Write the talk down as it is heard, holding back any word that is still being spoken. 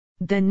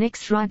The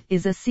next rad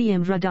is a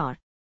CM radar.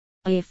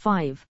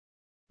 A5.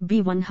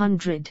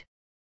 B100.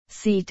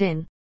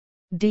 C10.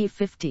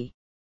 D50.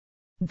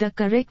 The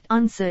correct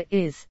answer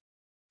is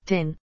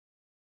 10.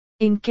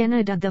 In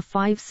Canada, the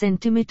 5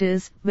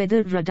 cm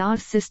weather radar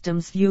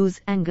systems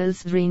use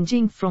angles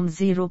ranging from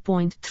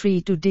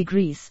 0.3 to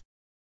degrees.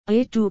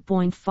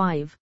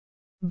 A2.5.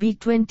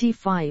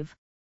 B25.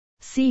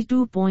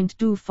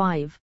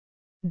 C2.25.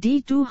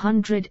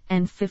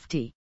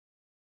 D250.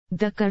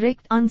 The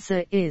correct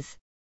answer is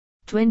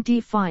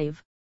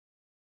 25.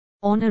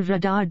 On a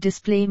radar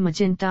display,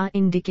 magenta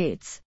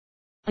indicates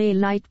A.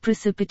 Light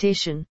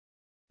precipitation.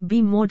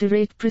 B.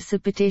 Moderate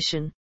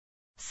precipitation.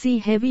 C.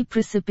 Heavy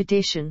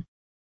precipitation.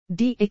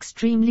 D.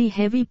 Extremely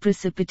heavy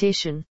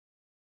precipitation.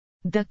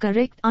 The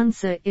correct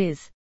answer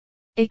is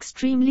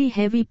extremely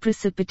heavy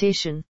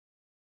precipitation.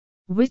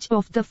 Which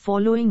of the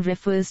following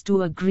refers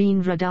to a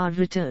green radar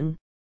return?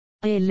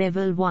 A.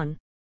 Level 1.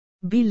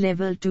 B.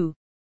 Level 2.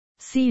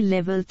 C.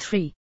 Level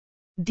 3.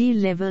 D.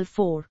 Level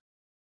 4.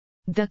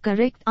 The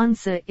correct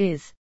answer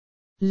is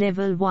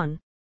Level 1.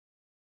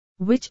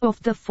 Which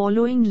of the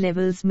following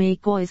levels may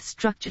cause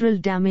structural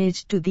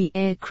damage to the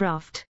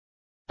aircraft?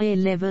 A.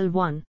 Level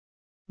 1.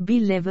 B.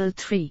 Level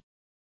 3.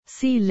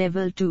 C.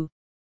 Level 2.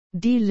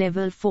 D.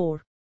 Level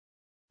 4.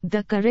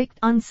 The correct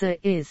answer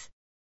is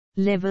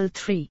Level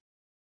 3.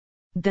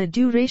 The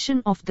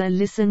duration of the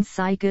listen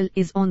cycle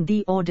is on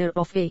the order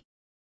of A.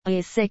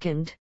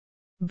 Second.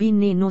 B.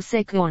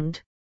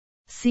 Nanosecond.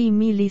 C.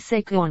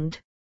 Millisecond.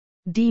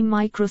 D.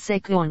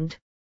 Microsecond.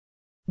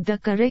 The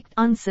correct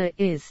answer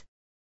is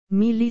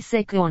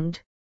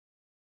millisecond.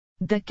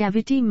 The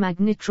cavity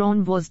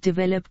magnetron was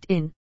developed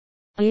in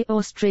A.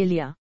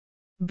 Australia.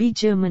 B.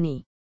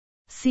 Germany.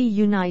 C.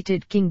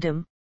 United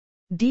Kingdom.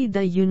 D.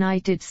 The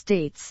United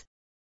States.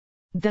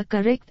 The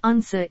correct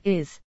answer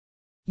is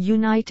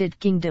United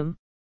Kingdom.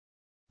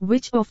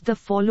 Which of the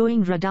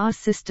following radar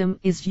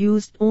system is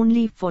used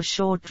only for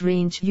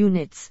short-range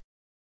units?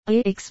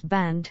 A.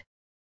 X-band.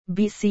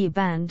 B.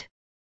 C-band.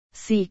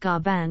 C.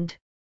 Ka-band.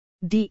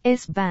 D.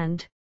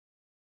 S-band.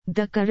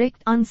 The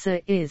correct answer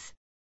is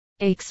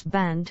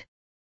X-band.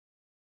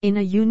 In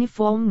a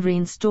uniform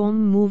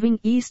rainstorm moving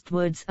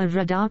eastwards, a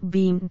radar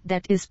beam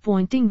that is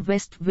pointing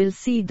west will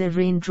see the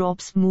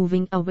raindrops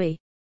moving away.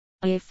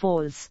 A.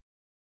 False.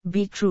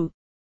 B. True.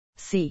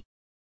 C.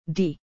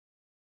 D.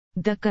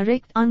 The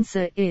correct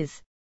answer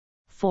is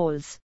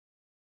false.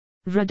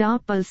 Radar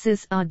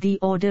pulses are the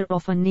order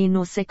of a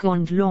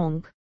nanosecond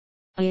long.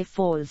 A.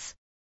 False.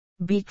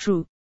 B.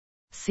 True.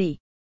 C.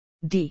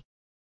 D.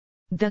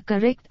 The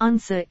correct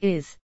answer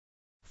is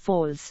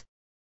false.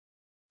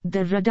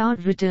 The radar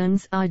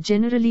returns are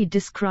generally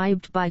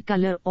described by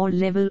color or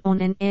level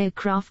on an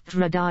aircraft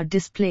radar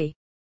display.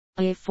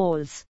 A.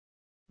 False.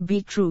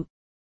 B. True.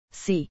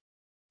 C.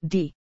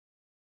 D.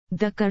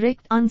 The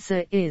correct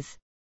answer is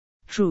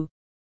true.